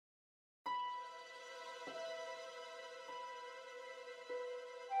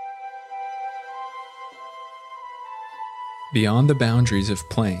Beyond the boundaries of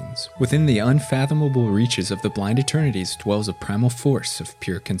planes, within the unfathomable reaches of the blind eternities dwells a primal force of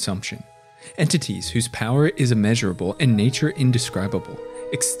pure consumption. Entities whose power is immeasurable and nature indescribable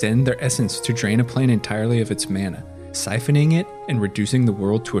extend their essence to drain a plane entirely of its mana, siphoning it and reducing the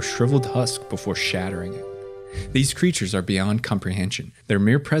world to a shriveled husk before shattering it. These creatures are beyond comprehension, their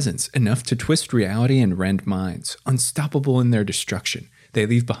mere presence enough to twist reality and rend minds. Unstoppable in their destruction, they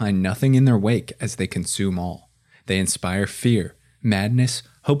leave behind nothing in their wake as they consume all. They inspire fear, madness,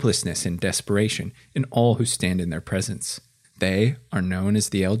 hopelessness, and desperation in all who stand in their presence. They are known as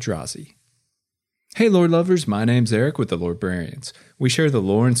the Eldrazi. Hey lore lovers, my name's Eric with the Lorebrarians. We share the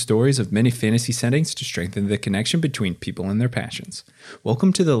lore and stories of many fantasy settings to strengthen the connection between people and their passions.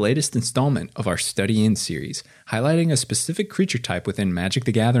 Welcome to the latest installment of our Study In series, highlighting a specific creature type within Magic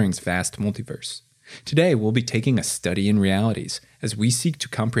the Gathering's vast multiverse. Today we'll be taking a study in realities, as we seek to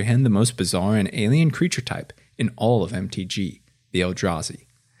comprehend the most bizarre and alien creature type in all of MTG, the Eldrazi.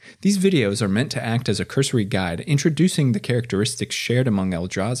 These videos are meant to act as a cursory guide introducing the characteristics shared among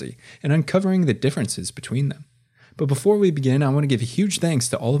Eldrazi and uncovering the differences between them. But before we begin, I want to give a huge thanks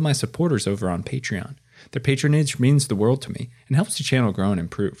to all of my supporters over on Patreon. Their patronage means the world to me and helps the channel grow and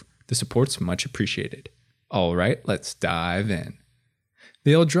improve. The support's much appreciated. Alright, let's dive in.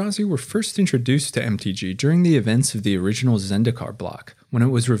 The Eldrazi were first introduced to MTG during the events of the original Zendikar block, when it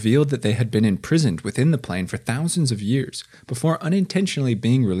was revealed that they had been imprisoned within the plane for thousands of years before unintentionally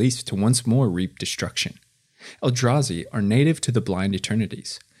being released to once more reap destruction. Eldrazi are native to the blind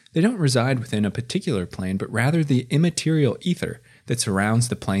eternities. They don't reside within a particular plane, but rather the immaterial ether that surrounds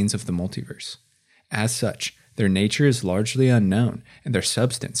the planes of the multiverse. As such, their nature is largely unknown and their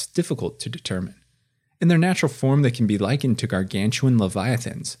substance difficult to determine. In their natural form, they can be likened to gargantuan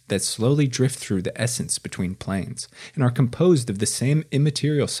leviathans that slowly drift through the essence between planes and are composed of the same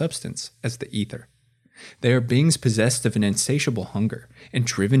immaterial substance as the ether. They are beings possessed of an insatiable hunger and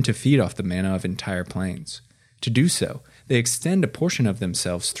driven to feed off the mana of entire planes. To do so, they extend a portion of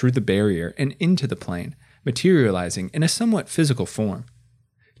themselves through the barrier and into the plane, materializing in a somewhat physical form.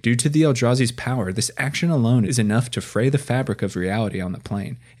 Due to the Eldrazi's power, this action alone is enough to fray the fabric of reality on the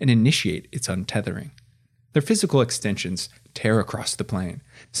plane and initiate its untethering. Their physical extensions tear across the plane,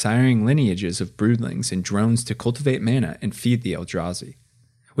 siring lineages of broodlings and drones to cultivate mana and feed the Eldrazi.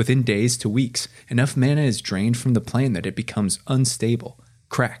 Within days to weeks, enough mana is drained from the plane that it becomes unstable,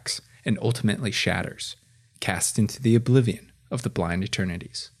 cracks, and ultimately shatters, cast into the oblivion of the blind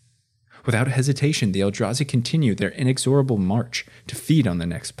eternities. Without hesitation, the Eldrazi continue their inexorable march to feed on the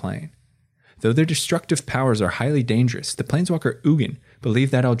next plane. Though their destructive powers are highly dangerous, the planeswalker Ugin believe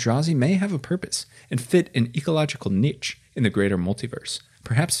that Eldrazi may have a purpose and fit an ecological niche in the greater multiverse,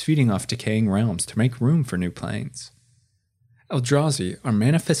 perhaps feeding off decaying realms to make room for new planes. Eldrazi are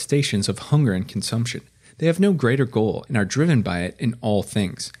manifestations of hunger and consumption. They have no greater goal and are driven by it in all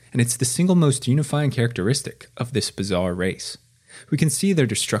things, and it's the single most unifying characteristic of this bizarre race. We can see their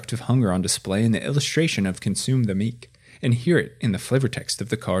destructive hunger on display in the illustration of Consume the Meek, and hear it in the flavor text of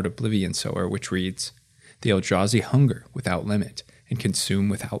the card Oblivion Sower, which reads, "The Eldrazi hunger without limit and consume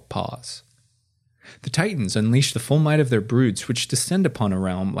without pause." The Titans unleash the full might of their broods, which descend upon a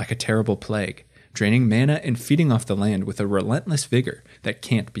realm like a terrible plague, draining mana and feeding off the land with a relentless vigor that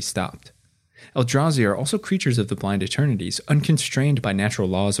can't be stopped. Eldrazi are also creatures of the blind eternities, unconstrained by natural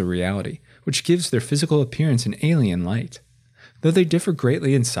laws of reality, which gives their physical appearance an alien light. Though they differ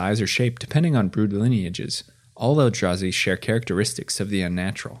greatly in size or shape depending on brood lineages, all Eldrazi share characteristics of the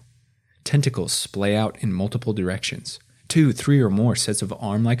unnatural. Tentacles splay out in multiple directions. 2, 3, or more sets of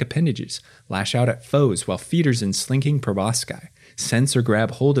arm-like appendages lash out at foes while feeders and slinking proboscis sense or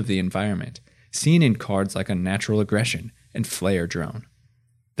grab hold of the environment, seen in cards like Unnatural Aggression and Flare Drone.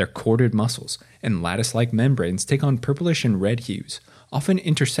 Their corded muscles and lattice-like membranes take on purplish and red hues, often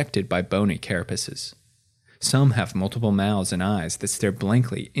intersected by bony carapaces. Some have multiple mouths and eyes that stare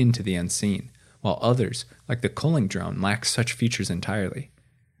blankly into the unseen, while others, like the culling drone, lack such features entirely.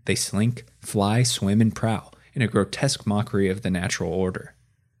 They slink, fly, swim, and prowl in a grotesque mockery of the natural order.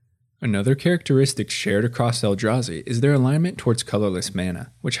 Another characteristic shared across Eldrazi is their alignment towards colorless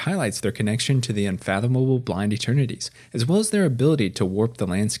mana, which highlights their connection to the unfathomable blind eternities, as well as their ability to warp the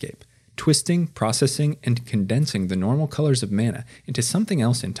landscape, twisting, processing, and condensing the normal colors of mana into something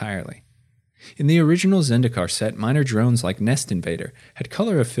else entirely. In the original Zendikar set, minor drones like Nest Invader had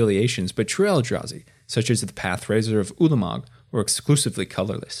color affiliations, but true Eldrazi, such as the Pathraiser of Ulamog, were exclusively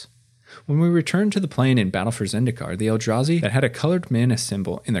colorless. When we returned to the plane in Battle for Zendikar, the Eldrazi that had a colored mana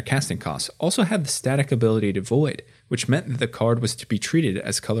symbol in their casting costs also had the static ability to void, which meant that the card was to be treated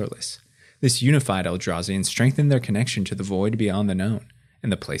as colorless. This unified Eldrazi and strengthened their connection to the void beyond the known,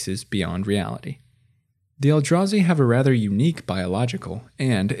 and the places beyond reality. The Eldrazi have a rather unique biological,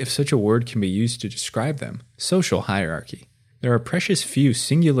 and, if such a word can be used to describe them, social hierarchy. There are precious few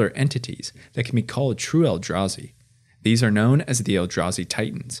singular entities that can be called true Eldrazi. These are known as the Eldrazi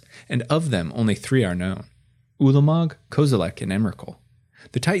Titans, and of them only 3 are known: Ulamog, Kozilek, and Emrakul.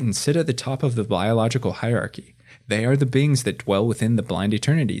 The Titans sit at the top of the biological hierarchy. They are the beings that dwell within the blind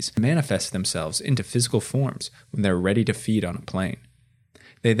eternities and manifest themselves into physical forms when they're ready to feed on a plane.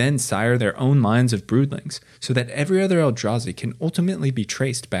 They then sire their own lines of broodlings, so that every other Eldrazi can ultimately be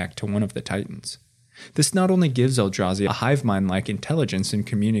traced back to one of the Titans. This not only gives Eldrazi a hive mind-like intelligence and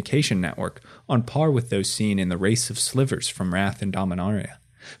communication network on par with those seen in the race of slivers from Wrath and Dominaria,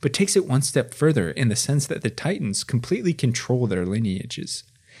 but takes it one step further in the sense that the Titans completely control their lineages,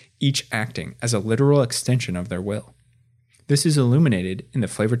 each acting as a literal extension of their will. This is illuminated in the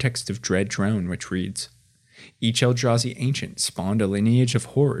flavor text of Dread Drone, which reads, "Each Eldrazi ancient spawned a lineage of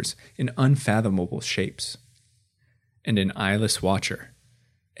horrors in unfathomable shapes." And in Eyeless Watcher,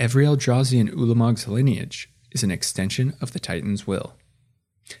 "Every Eldrazi in Ulamog's lineage is an extension of the Titan's will."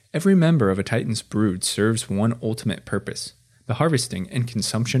 Every member of a Titan's brood serves one ultimate purpose: the harvesting and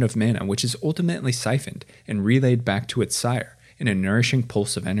consumption of mana, which is ultimately siphoned and relayed back to its sire in a nourishing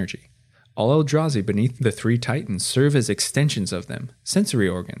pulse of energy. All Eldrazi beneath the 3 Titans serve as extensions of them: sensory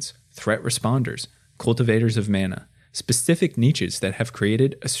organs, threat responders, cultivators of mana, specific niches that have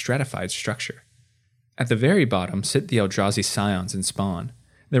created a stratified structure. At the very bottom sit the Eldrazi Scions and Spawn.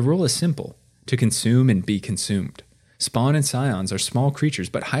 Their role is simple: to consume and be consumed. Spawn and Scions are small creatures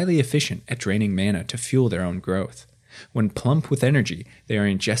but highly efficient at draining mana to fuel their own growth. When plump with energy, they are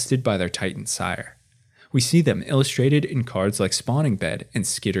ingested by their Titan sire. We see them illustrated in cards like Spawning Bed and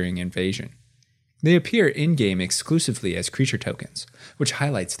Skittering Invasion. They appear in-game exclusively as creature tokens, which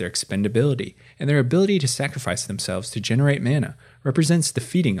highlights their expendability, and their ability to sacrifice themselves to generate mana represents the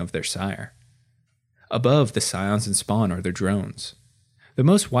feeding of their sire. Above the Scions and Spawn are their drones. The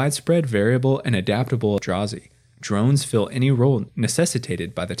most widespread, variable, and adaptable Eldrazi, drones fill any role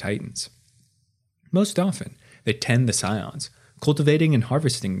necessitated by the Titans. Most often, they tend the Scions, cultivating and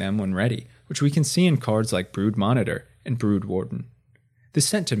harvesting them when ready, which we can see in cards like Brood Monitor and Brood Warden. This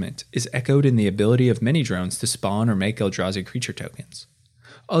sentiment is echoed in the ability of many drones to spawn or make Eldrazi creature tokens.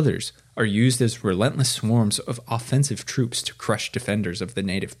 Others are used as relentless swarms of offensive troops to crush defenders of the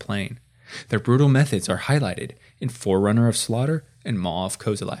native plane. Their brutal methods are highlighted in Forerunner of Slaughter and Maw of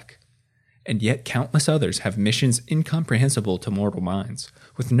Kozilek. And yet countless others have missions incomprehensible to mortal minds,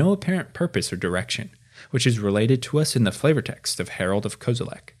 with no apparent purpose or direction, which is related to us in the flavor text of Herald of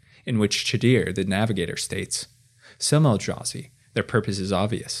Kozilek, in which Chadir, the navigator, states, "Some Eldrazi, their purpose is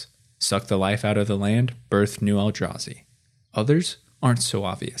obvious: suck the life out of the land, birth new Eldrazi. Others aren't so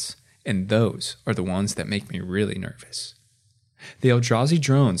obvious, and those are the ones that make me really nervous." The Eldrazi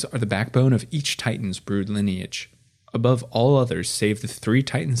drones are the backbone of each Titan's brood lineage. Above all others save the 3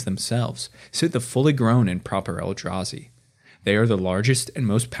 Titans themselves sit the fully grown and proper Eldrazi. They are the largest and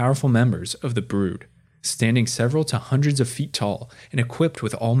most powerful members of the brood, standing several to hundreds of feet tall and equipped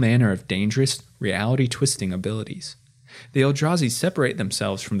with all manner of dangerous, reality-twisting abilities. The Eldrazi separate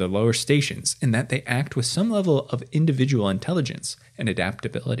themselves from the lower stations in that they act with some level of individual intelligence and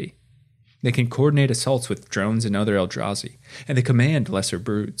adaptability. They can coordinate assaults with drones and other Eldrazi, and they command lesser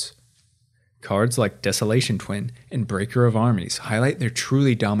broods. Cards like Desolation Twin and Breaker of Armies highlight their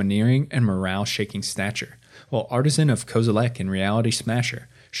truly domineering and morale-shaking stature, while Artisan of Kozilek and Reality Smasher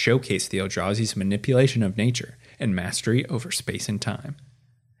showcase the Eldrazi's manipulation of nature and mastery over space and time.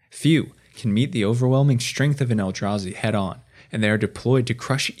 Few can meet the overwhelming strength of an Eldrazi head-on, and they are deployed to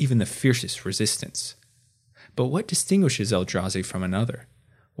crush even the fiercest resistance. But what distinguishes Eldrazi from another?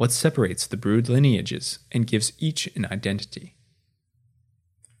 What separates the brood lineages and gives each an identity?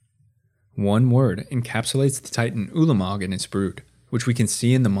 One word encapsulates the Titan Ulamog and its brood, which we can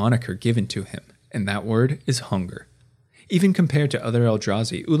see in the moniker given to him, and that word is hunger. Even compared to other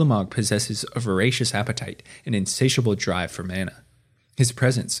Eldrazi, Ulamog possesses a voracious appetite and insatiable drive for mana. His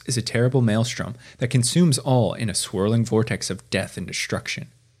presence is a terrible maelstrom that consumes all in a swirling vortex of death and destruction.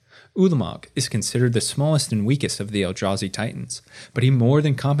 Ulamog is considered the smallest and weakest of the Eldrazi Titans, but he more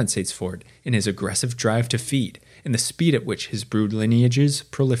than compensates for it in his aggressive drive to feed and the speed at which his brood lineages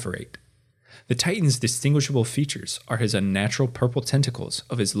proliferate. The Titan's distinguishable features are his unnatural purple tentacles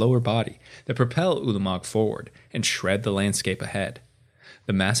of his lower body that propel Ulamog forward and shred the landscape ahead,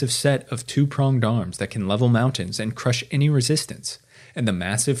 the massive set of 2-pronged arms that can level mountains and crush any resistance, and the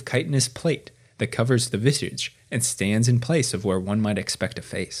massive chitinous plate that covers the visage and stands in place of where one might expect a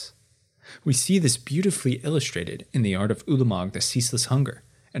face. We see this beautifully illustrated in the art of Ulamog the Ceaseless Hunger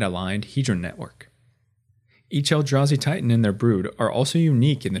and Aligned Hedron Network. Each Eldrazi Titan and their brood are also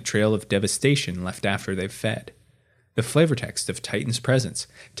unique in the trail of devastation left after they've fed. The flavor text of Titan's presence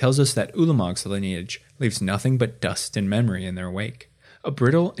tells us that Ulamog's lineage leaves nothing but dust and memory in their wake. A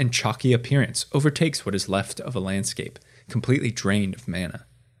brittle and chalky appearance overtakes what is left of a landscape, completely drained of mana.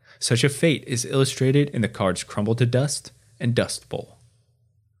 Such a fate is illustrated in the cards Crumble to Dust and Dust Bowl.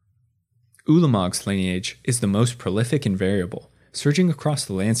 Ulamog's lineage is the most prolific and variable, surging across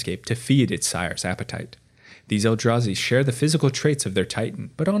the landscape to feed its sire's appetite. These Eldrazi share the physical traits of their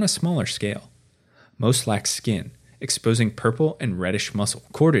Titan, but on a smaller scale. Most lack skin, exposing purple and reddish muscle,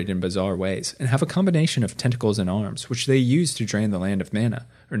 corded in bizarre ways, and have a combination of tentacles and arms, which they use to drain the land of mana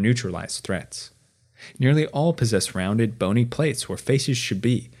or neutralize threats. Nearly all possess rounded, bony plates where faces should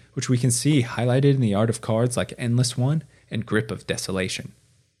be, which we can see highlighted in the art of cards like Endless One and Grip of Desolation.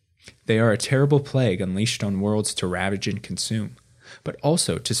 They are a terrible plague unleashed on worlds to ravage and consume, but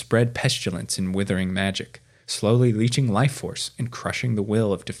also to spread pestilence and withering magic, slowly leeching life force and crushing the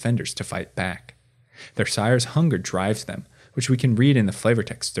will of defenders to fight back. Their sire's hunger drives them, which we can read in the flavor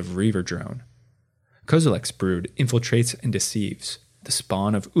text of Reaver Drone. Kozilek's brood infiltrates and deceives, the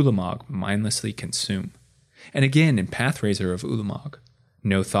spawn of Ulamog mindlessly consume. And again in Pathraiser of Ulamog,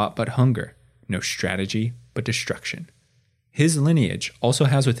 no thought but hunger, no strategy but destruction. His lineage also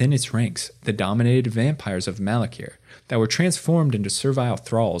has within its ranks the dominated vampires of Malakir that were transformed into servile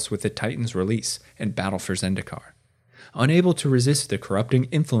thralls with the Titan's release and Battle for Zendikar. Unable to resist the corrupting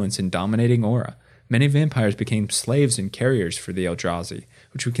influence and dominating aura, many vampires became slaves and carriers for the Eldrazi,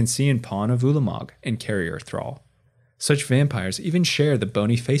 which we can see in Pawn of Ulamog and Carrier Thrall. Such vampires even share the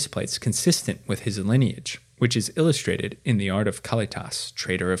bony faceplates consistent with his lineage, which is illustrated in the art of Kalitas,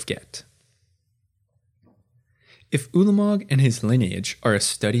 Trader of Get. If Ulamog and his lineage are a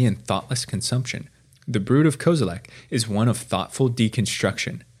study in thoughtless consumption, the brood of Kozilek is one of thoughtful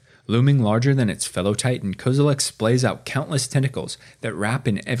deconstruction. Looming larger than its fellow Titan, Kozilek splays out countless tentacles that wrap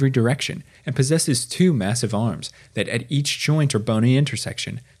in every direction and possesses two massive arms that at each joint or bony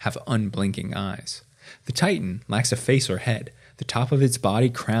intersection have unblinking eyes. The Titan lacks a face or head, the top of its body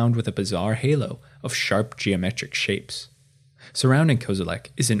crowned with a bizarre halo of sharp geometric shapes. Surrounding Kozilek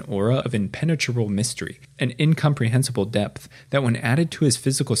is an aura of impenetrable mystery and incomprehensible depth that when added to his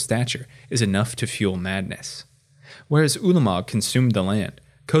physical stature is enough to fuel madness. Whereas Ulamog consumed the land,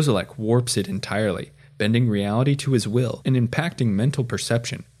 Kozilek warps it entirely, bending reality to his will and impacting mental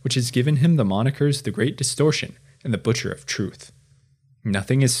perception, which has given him the monikers the Great Distortion and the Butcher of Truth.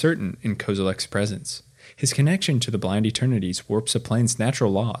 Nothing is certain in Kozilek's presence. His connection to the blind eternities warps a plane's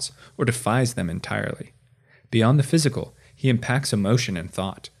natural laws or defies them entirely. Beyond the physical, he impacts emotion and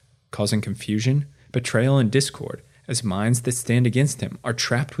thought, causing confusion, betrayal, and discord as minds that stand against him are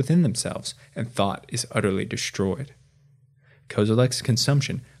trapped within themselves and thought is utterly destroyed. Kozilek's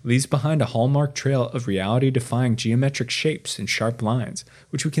consumption leaves behind a hallmark trail of reality-defying geometric shapes and sharp lines,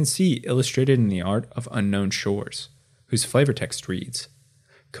 which we can see illustrated in the art of Unknown Shores, whose flavor text reads,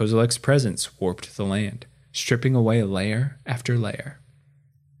 Kozilek's presence warped the land, stripping away layer after layer.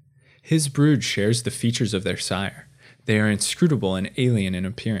 His brood shares the features of their sire. They are inscrutable and alien in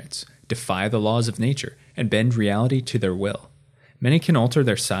appearance, defy the laws of nature, and bend reality to their will. Many can alter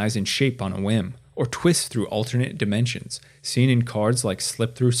their size and shape on a whim, or twist through alternate dimensions, seen in cards like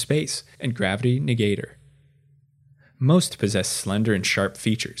Slip Through Space and Gravity Negator. Most possess slender and sharp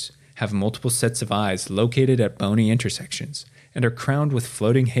features, have multiple sets of eyes located at bony intersections, and are crowned with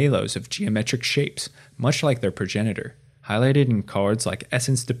floating halos of geometric shapes, much like their progenitor, highlighted in cards like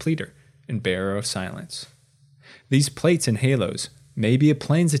Essence Depleter and Bearer of Silence. These plates and halos may be a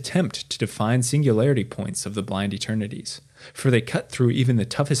plane's attempt to define singularity points of the blind eternities, for they cut through even the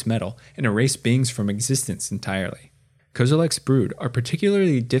toughest metal and erase beings from existence entirely. Kozilek's brood are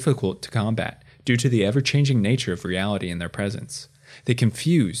particularly difficult to combat due to the ever-changing nature of reality in their presence. They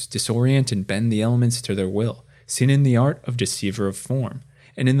confuse, disorient, and bend the elements to their will, seen in the art of Deceiver of Form,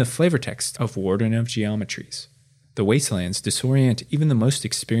 and in the flavor text of Warden of Geometries. The wastelands disorient even the most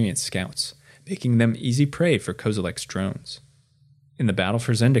experienced scouts, making them easy prey for Kozilek's drones. In the Battle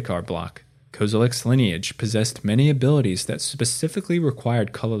for Zendikar block, Kozilek's lineage possessed many abilities that specifically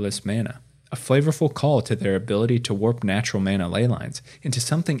required colorless mana, a flavorful call to their ability to warp natural mana leylines into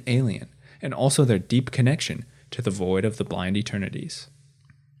something alien, and also their deep connection to the void of the blind eternities.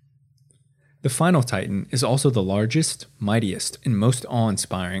 The final Titan is also the largest, mightiest, and most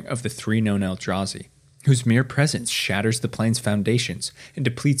awe-inspiring of the three known Eldrazi, whose mere presence shatters the plane's foundations and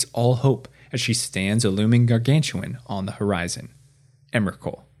depletes all hope as she stands a looming gargantuan on the horizon.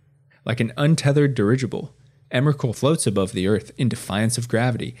 Emrakul. Like an untethered dirigible, Emrakul floats above the earth in defiance of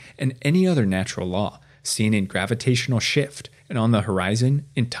gravity and any other natural law, seen in gravitational shift and on the horizon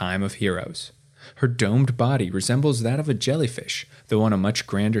in Time of Heroes. Her domed body resembles that of a jellyfish, though on a much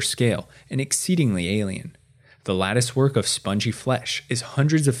grander scale and exceedingly alien. The latticework of spongy flesh is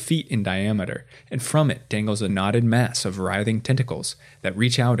hundreds of feet in diameter, and from it dangles a knotted mass of writhing tentacles that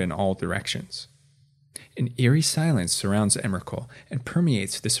reach out in all directions. An eerie silence surrounds Emrakul and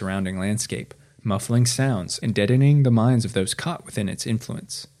permeates the surrounding landscape, muffling sounds and deadening the minds of those caught within its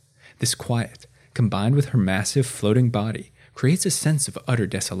influence. This quiet, combined with her massive floating body, creates a sense of utter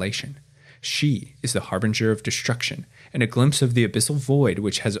desolation. She is the harbinger of destruction and a glimpse of the abyssal void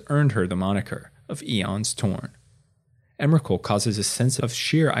which has earned her the moniker of Eons Torn. Emrakul causes a sense of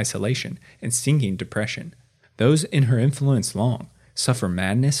sheer isolation and sinking depression. Those in her influence long suffer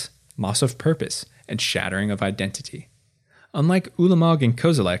madness, loss of purpose, and shattering of identity. Unlike Ulamog and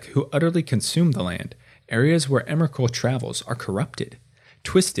Kozilek, who utterly consume the land, areas where Emrakul travels are corrupted,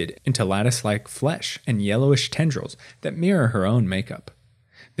 twisted into lattice-like flesh and yellowish tendrils that mirror her own makeup.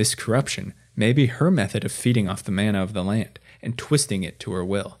 This corruption may be her method of feeding off the mana of the land and twisting it to her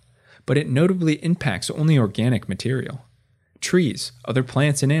will, but it notably impacts only organic material. Trees, other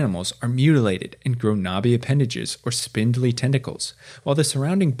plants, and animals are mutilated and grow knobby appendages or spindly tentacles, while the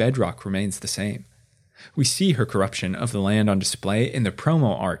surrounding bedrock remains the same. We see her corruption of the land on display in the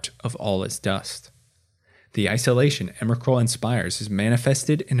promo art of All is Dust. The isolation Emrakul inspires is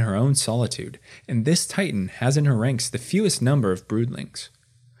manifested in her own solitude, and this titan has in her ranks the fewest number of broodlings.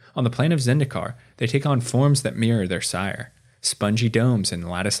 On the plane of Zendikar, they take on forms that mirror their sire, spongy domes and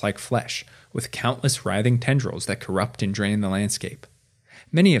lattice-like flesh, with countless writhing tendrils that corrupt and drain the landscape.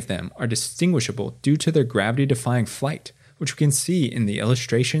 Many of them are distinguishable due to their gravity-defying flight, which we can see in the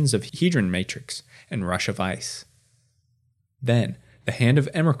illustrations of Hedron Matrix and Rush of Ice. Then, the Hand of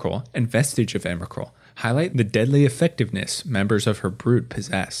Emrakul and Vestige of Emrakul highlight the deadly effectiveness members of her brood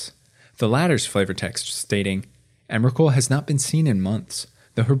possess. The latter's flavor text stating, Emrakul has not been seen in months.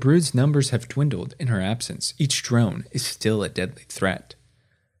 Though her brood's numbers have dwindled in her absence, each drone is still a deadly threat.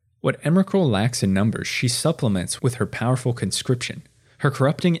 What Emrakul lacks in numbers, she supplements with her powerful conscription. Her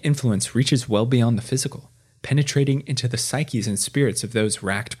corrupting influence reaches well beyond the physical, penetrating into the psyches and spirits of those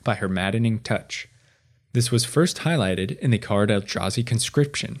racked by her maddening touch. This was first highlighted in the card Eldrazi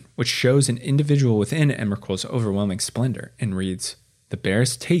Conscription, which shows an individual within Emrakul's overwhelming splendor and reads, The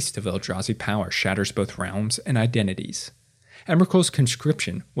barest taste of Eldrazi power shatters both realms and identities. Emrakul's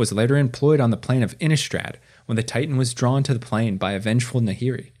conscription was later employed on the plane of Innistrad when the Titan was drawn to the plane by a vengeful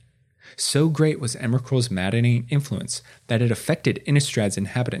Nahiri. So great was Emrakul's maddening influence that it affected Innistrad's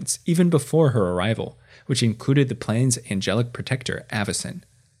inhabitants even before her arrival, which included the plane's angelic protector Avacyn.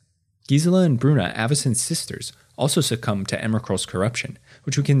 Gisela and Bruna, Avacyn's sisters, also succumbed to Emrakul's corruption,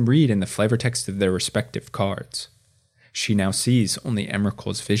 which we can read in the flavor text of their respective cards. She now sees only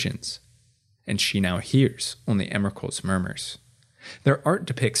Emrakul's visions, and she now hears only Emrakul's murmurs. Their art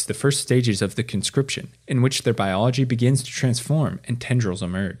depicts the first stages of the conscription, in which their biology begins to transform and tendrils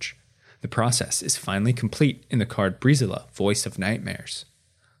emerge. The process is finally complete in the card Brizila, Voice of Nightmares.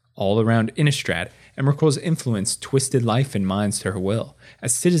 All around Innistrad, Emrakul's influence twisted life and minds to her will,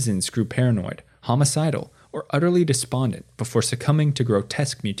 as citizens grew paranoid, homicidal, or utterly despondent before succumbing to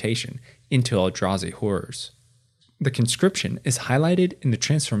grotesque mutation into Eldrazi horrors. The conscription is highlighted in the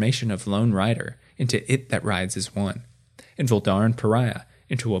transformation of Lone Rider into It That Rides As One, and Voldaren Pariah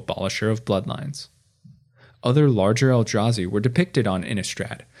into Abolisher of Bloodlines. Other larger Eldrazi were depicted on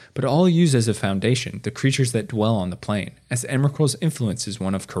Innistrad, but all use as a foundation the creatures that dwell on the plane, as Emrakul's influence is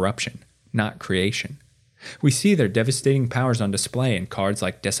one of corruption, not creation. We see their devastating powers on display in cards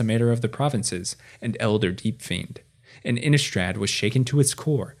like Decimator of the Provinces and Elder Deep Fiend, and Innistrad was shaken to its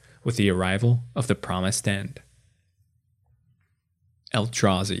core with the arrival of the Promised End.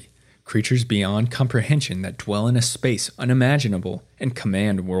 Eldrazi, creatures beyond comprehension that dwell in a space unimaginable and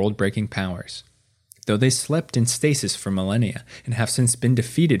command world-breaking powers. Though they slept in stasis for millennia and have since been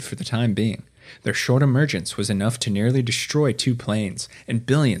defeated for the time being, their short emergence was enough to nearly destroy 2 planes and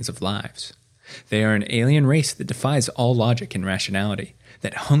billions of lives. They are an alien race that defies all logic and rationality,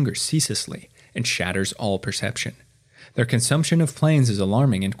 that hungers ceaselessly and shatters all perception. Their consumption of planes is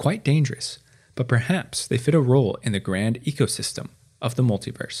alarming and quite dangerous, but perhaps they fit a role in the grand ecosystem of the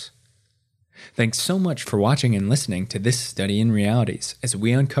multiverse. Thanks so much for watching and listening to this study in realities as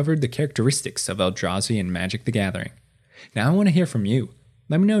we uncovered the characteristics of Eldrazi and Magic the Gathering. Now I want to hear from you.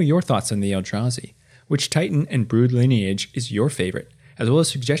 Let me know your thoughts on the Eldrazi. Which Titan and Brood lineage is your favorite, as well as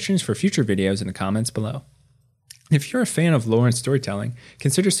suggestions for future videos in the comments below. If you're a fan of lore and storytelling,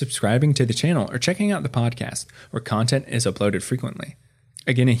 consider subscribing to the channel or checking out the podcast, where content is uploaded frequently.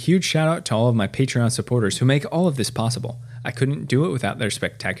 Again, a huge shout out to all of my Patreon supporters who make all of this possible. I couldn't do it without their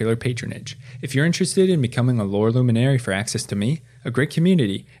spectacular patronage. If you're interested in becoming a lore luminary for access to me, a great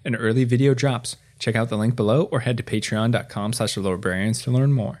community, and early video drops, check out the link below or head to patreon.com/thelorebrarians to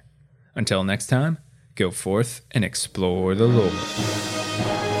learn more. Until next time, go forth and explore the lore.